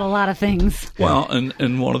about a lot of things. Well,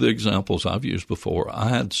 and one of the examples I've used before, I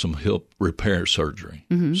had some hip repair surgery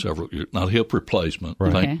several years, not hip replacement,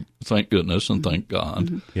 thank goodness and thank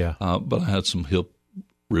God. Yeah. But I had some hip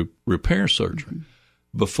repair surgery.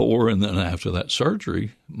 Before and then after that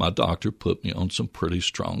surgery, my doctor put me on some pretty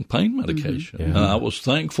strong pain medication, and I was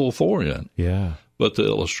thankful for it. Yeah. But the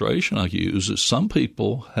illustration I use is some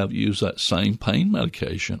people have used that same pain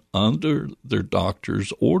medication under their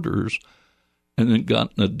doctor's orders and then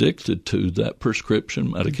gotten addicted to that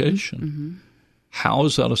prescription medication. How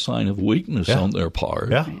is that a sign of weakness on their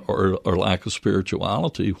part or lack of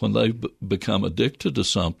spirituality when they become addicted to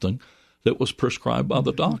something that was prescribed by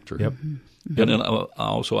the doctor? Yep. And then I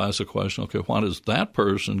also ask the question, okay, why does that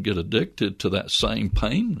person get addicted to that same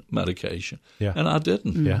pain medication? Yeah. And I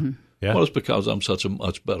didn't. Yeah. Yeah. Well, it's because I'm such a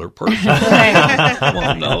much better person.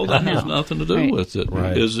 Well, no, that has nothing to do with it.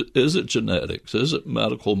 Right. Is it genetics? Is it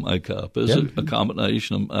medical makeup? Is it a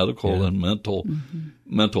combination of medical and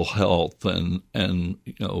mental health and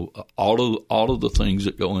all of the things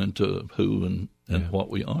that go into who and what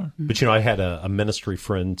we are? But I had a ministry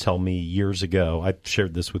friend tell me years ago, I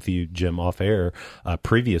shared this with you, Jim, off air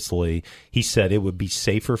previously. He said it would be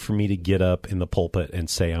safer for me to get up in the pulpit and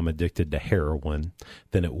say I'm addicted to heroin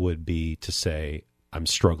than it would be to say I'm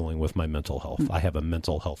struggling with my mental health. I have a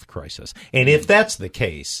mental health crisis. And if that's the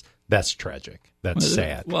case, that's tragic. That's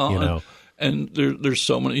sad. Well, and there's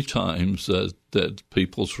so many times that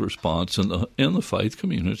people's response in the faith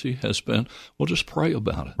community has been, well, just pray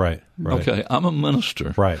about it. Right. Okay, I'm a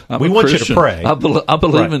minister. Right. I'm we a want Christian. you to pray. I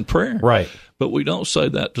believe in prayer. Right. But we don't say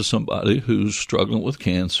that to somebody who's struggling with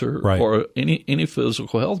cancer or any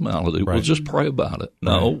physical health malady. Right. We'll just pray about it.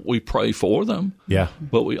 No, we pray for them. Yeah.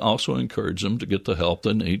 But we also encourage them to get the help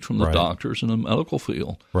they need from the doctors in the medical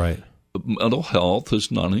field. Right. Mental health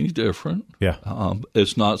is not any different. Yeah.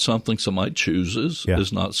 It's not something somebody chooses. Yeah.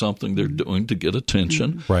 It's not something they're doing to get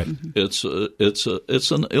attention. Right. It's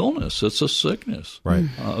an illness. It's a sickness. Right.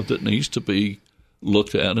 That needs to be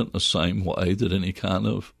looked at in the same way that any kind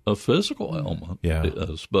of a physical ailment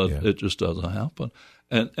is. But it just doesn't happen.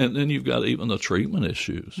 And then you've got even the treatment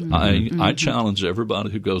issues. I challenge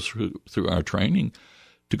everybody who goes through our training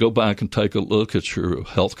to go back and take a look at your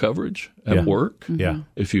health coverage at work.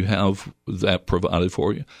 If you have that provided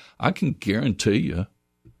for you, I can guarantee you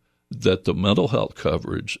that the mental health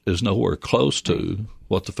coverage is nowhere close to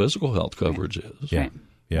what the physical health coverage is. Yeah.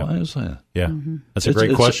 Why is that? That's a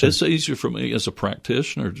great question. It's easier for me as a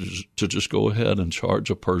practitioner to just go ahead and charge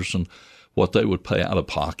a person what they would pay out of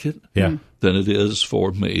pocket than it is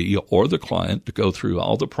for me or the client to go through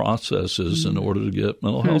all the processes in order to get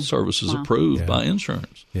mental health services approved by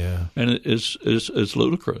insurance. And it's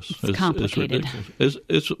ludicrous. It's complicated. It's ridiculous.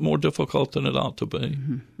 It's more difficult than it ought to be.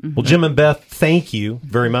 Well, Jim and Beth, thank you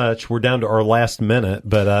very much. We're down to our last minute,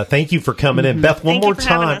 but thank you for coming in. Beth, one more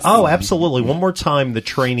time. Oh, absolutely. One more time. The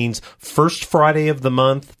training's first Friday of the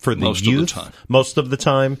month for the youth. Most of the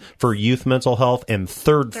time for youth mental health, and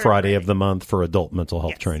third Friday of the month for adult mental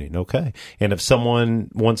health training. Okay. And if someone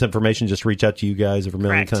wants information, just reach out to you guys at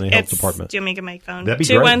Vermilion County Health Department. Do you make a make phone? That'd be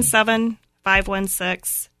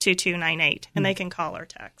 217-516-2298, and they can call or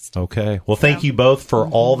text. Okay. Well, thank you both for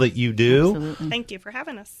all that you do. Absolutely. Thank you for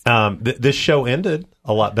having us. This show ended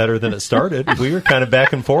a lot better than it started. We were kind of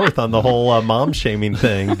back and forth on the whole mom shaming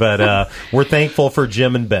thing, but we're thankful for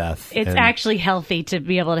Jim and Beth. It's actually healthy to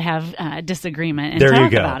be able to have disagreement and there talk you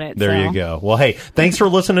go. about it. There you go. Well, hey, thanks for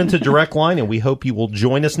listening to Direct Line, and we hope you will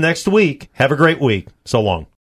join us next week. Have a great week. So long.